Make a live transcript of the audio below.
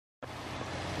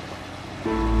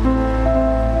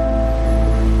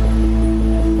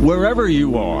Wherever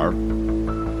you are,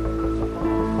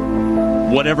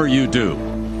 whatever you do,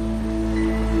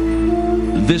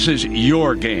 this is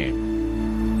your game.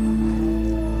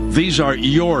 These are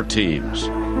your teams.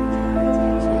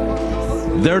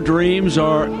 Their dreams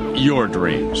are your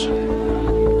dreams.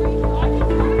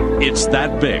 It's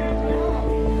that big.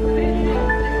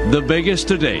 The biggest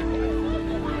to date.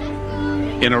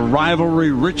 In a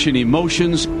rivalry rich in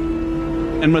emotions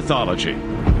and mythology.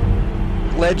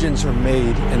 Legends are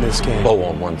made in this game. Bo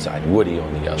on one side, Woody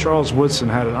on the other. Charles Woodson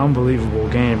had an unbelievable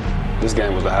game. This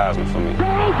game was the Heisman for me.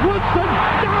 Charles Woodson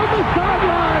down the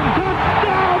sideline.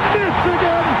 Touchdown,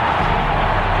 Michigan.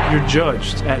 You're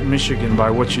judged at Michigan by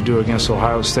what you do against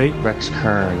Ohio State. Rex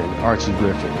Kern and Archie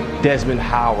Griffin. Desmond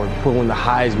Howard pulling the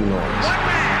Heisman on us.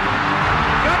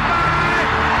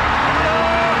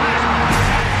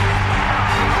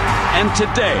 And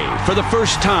today, for the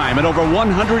first time in over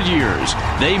 100 years,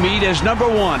 they meet as number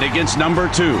one against number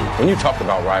two. When you talk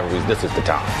about rivalries, this is the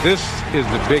time. This is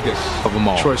the biggest of them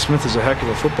all. Troy Smith is a heck of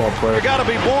a football player. You got to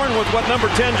be born with what number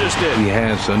 10 just did. He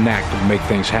has a knack to make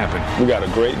things happen. We got a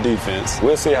great defense.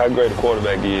 We'll see how great a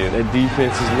quarterback he is. That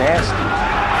defense is nasty.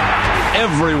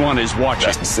 Everyone is watching.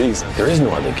 That's the season. There is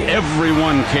no other game.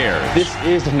 Everyone cares. This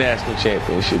is the national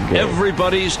championship game.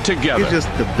 Everybody's together. He's just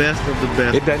the best of the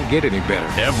best. It doesn't get any better.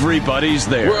 Everybody's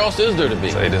there. Where else is there to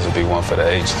be? Say this will be one for the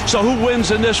ages. So who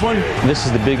wins in this one? This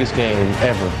is the biggest game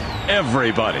ever.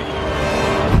 Everybody.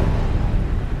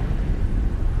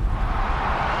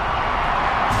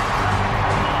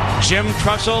 Jim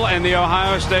Tressel and the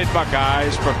Ohio State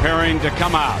Buckeyes preparing to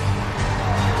come out.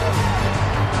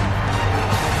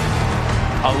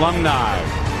 Alumni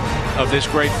of this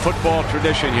great football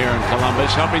tradition here in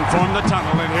Columbus, helping form the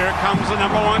tunnel, and here comes the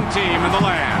number one team in the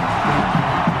land.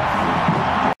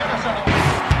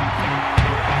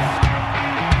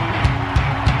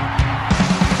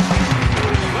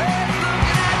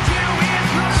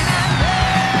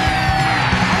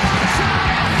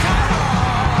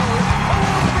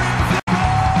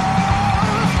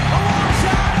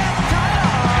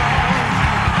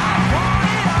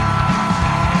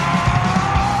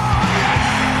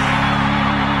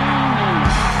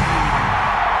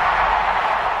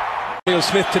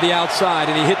 Smith to the outside,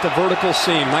 and he hit the vertical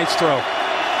seam. Nice throw.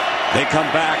 They come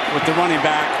back with the running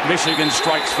back. Michigan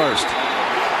strikes first.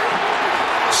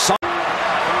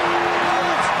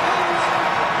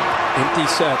 Empty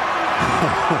set.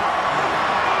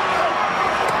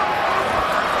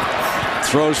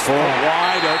 Throws for a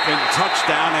wide open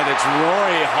touchdown, and it's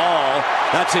Rory Hall.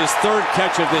 That's his third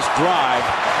catch of this drive.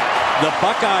 The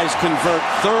Buckeyes convert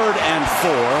 3rd and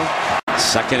 4.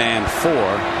 2nd and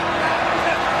 4.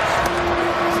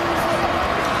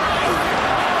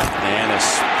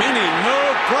 Spinning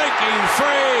move, breaking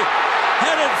free,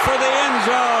 headed for the end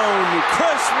zone.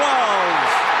 Chris Wells,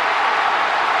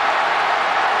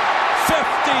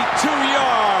 52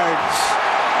 yards.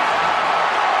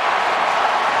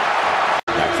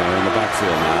 Back there in the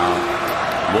backfield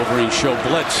now. Wolverines show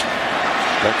blitz.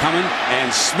 They're coming,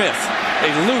 and Smith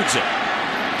eludes it.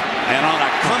 And on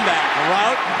a comeback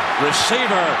route,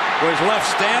 receiver was left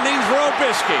standing.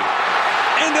 Robisky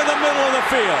into the middle of the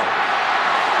field.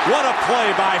 What a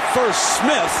play by first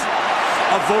Smith,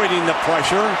 avoiding the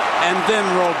pressure, and then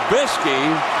Robisky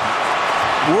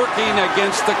working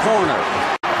against the corner.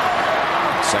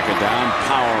 2nd down,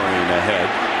 powering ahead.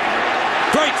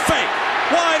 Great fake,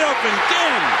 wide open,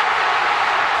 game.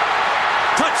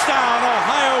 Touchdown,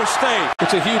 Ohio State.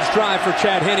 It's a huge drive for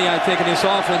Chad Henne, I think, in this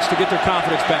offense to get their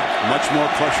confidence back. Much more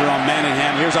pressure on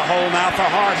Manningham. Here's a hole now for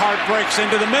Hart. Hart breaks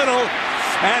into the middle,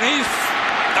 and he's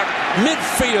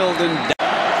midfield and down.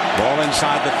 Ball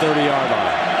inside the 30-yard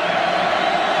line.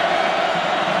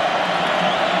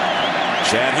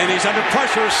 Chad Henne's under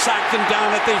pressure, sacked him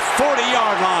down at the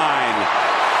 40-yard line.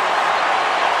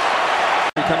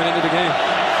 Coming into the game.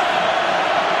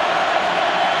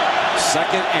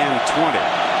 2nd and 20.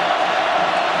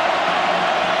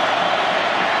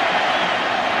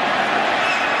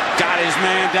 Got his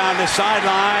man down the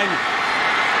sideline.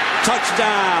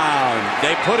 Touchdown.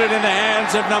 They put it in the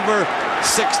hands of number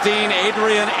 16,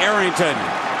 Adrian Arrington.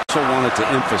 Also wanted to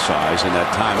emphasize in that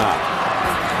timeout.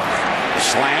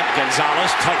 Slant,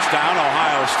 Gonzalez, touchdown,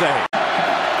 Ohio State.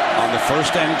 On the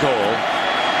 1st and goal,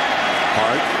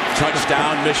 Hart,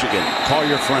 touchdown, Michigan. Call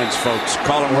your friends, folks.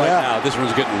 Call them right now. This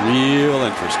one's getting real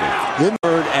interesting.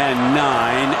 3rd and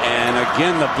 9, and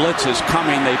again the blitz is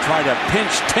coming. They try to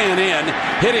pinch 10 in,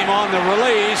 hit him on the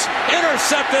release,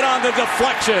 intercepted on the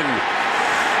deflection.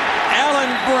 Alan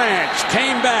Branch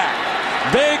came back.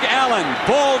 Big Allen,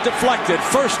 ball deflected.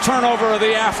 First turnover of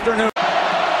the afternoon.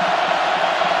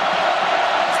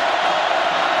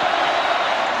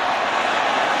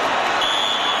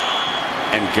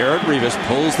 Garrett Rivas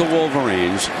pulls the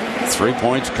Wolverines 3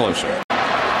 points closer.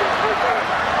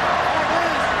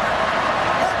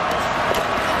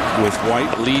 With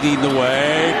White leading the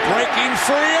way, breaking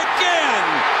free again.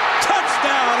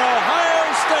 Touchdown, Ohio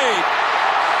State.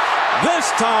 This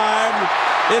time,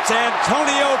 it's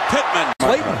Antonio Pittman.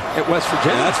 Clayton at West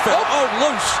Virginia. And that's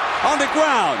loose on the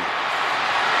ground.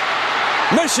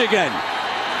 Michigan.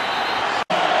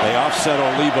 They offset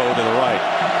Olivo to the right.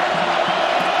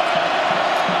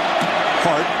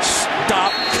 Hart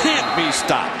stop, can't be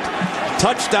stopped.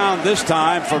 Touchdown this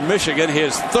time for Michigan,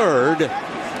 his third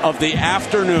of the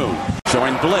afternoon.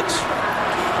 Showing blitz.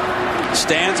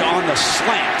 Stands on the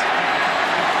slant.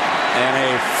 And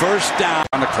a first down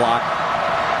on the clock.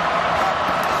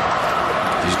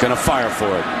 He's going to fire for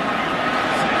it.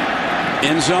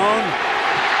 End zone.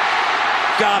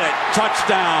 Got it.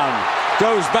 Touchdown.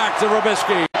 Goes back to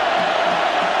Robisky.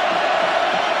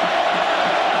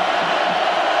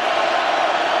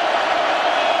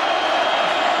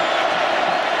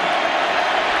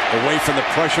 Away from the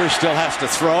pressure, still has to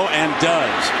throw, and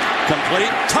does.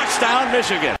 Complete. Touchdown,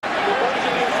 Michigan.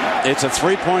 It's a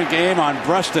 3-point game on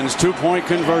Breston's 2-point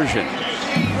conversion.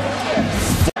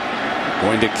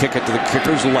 Going to kick it to the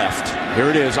kicker's left. Here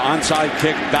it is, onside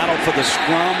kick, battle for the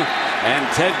scrum, and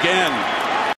Ted Ginn.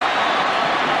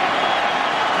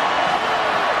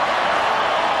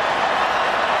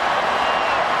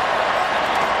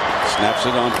 Snaps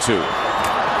it on 2.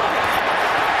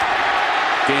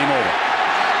 Game over.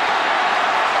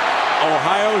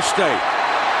 Ohio State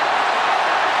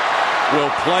will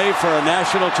play for a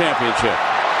national championship.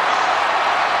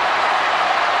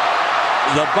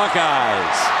 The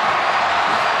Buckeyes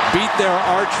beat their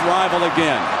arch rival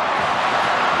again.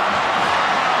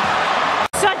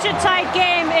 Such a tight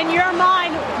game. In your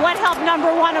mind, what helped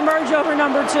number 1 emerge over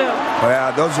number 2?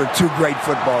 Well, those are 2 great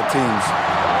football teams.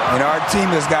 And our team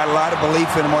has got a lot of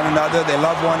belief in one another. They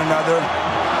love one another.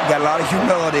 Got a lot of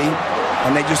humility,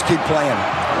 and they just keep playing.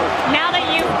 Now that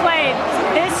you've played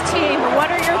this team,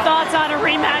 what are your thoughts on a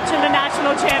rematch in the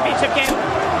national championship game?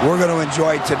 We're going to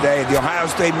enjoy today the Ohio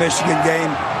State-Michigan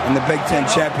game and the Big Ten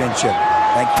championship.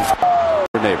 Thank you.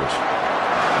 Neighbors,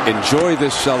 enjoy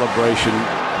this celebration,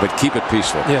 but keep it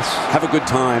peaceful. Yes. Have a good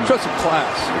time. Show some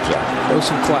class. Exactly. Show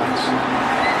some class.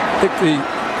 I think the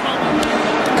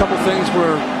couple things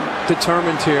were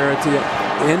determined here at the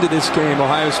end of this game.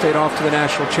 Ohio State off to the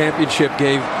national championship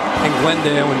game in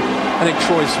Glendale, and I think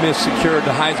Troy Smith secured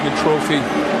the Heisman Trophy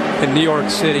in New York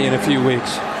City in a few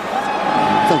weeks.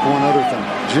 I think one other thing,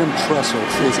 Jim Tressel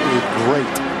is a great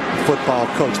football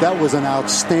coach. That was an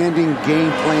outstanding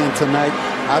game plan tonight.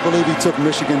 I believe he took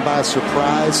Michigan by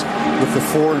surprise with the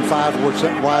 4 and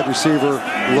 5 wide receiver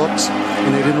looks,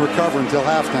 and they didn't recover until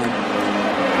halftime.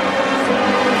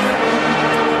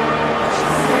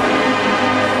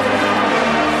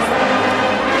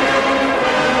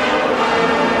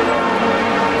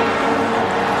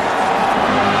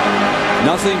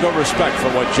 Nothing but respect for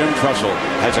what Jim Tressel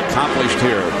has accomplished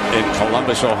here in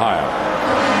Columbus, Ohio.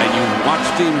 And you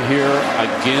watched him here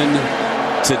again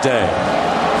today.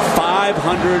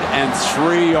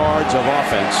 503 yards of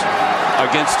offense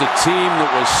against a team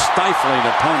that was stifling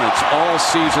opponents all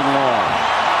season long.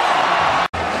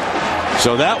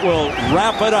 So that will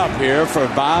wrap it up here for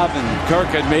Bob and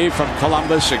Kirk and me from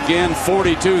Columbus. Again,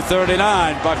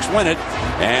 42-39. Bucks win it.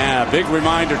 And a big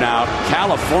reminder now,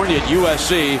 California at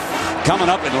USC coming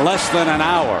up in less than an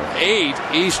hour, 8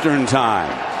 Eastern time.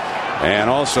 And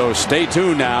also stay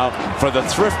tuned now for the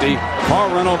Thrifty car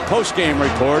rental postgame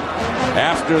report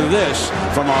after this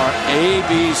from our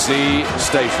ABC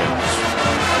stations.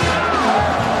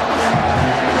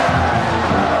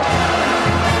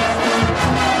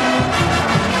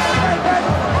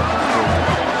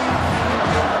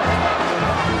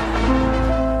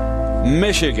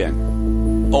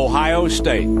 Michigan, Ohio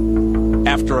State.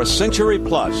 After a century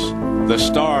plus, the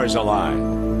stars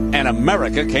aligned, and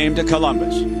America came to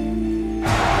Columbus.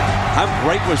 How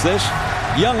great was this?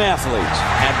 Young athletes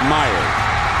admired,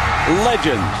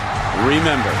 legends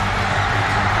remembered,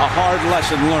 a hard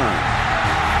lesson learned,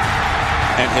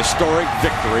 and historic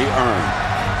victory earned.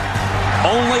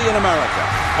 Only in America,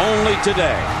 only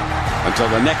today, until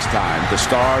the next time the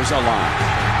stars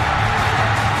align.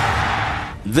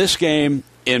 This game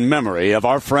in memory of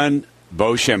our friend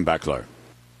Bo Schembechler.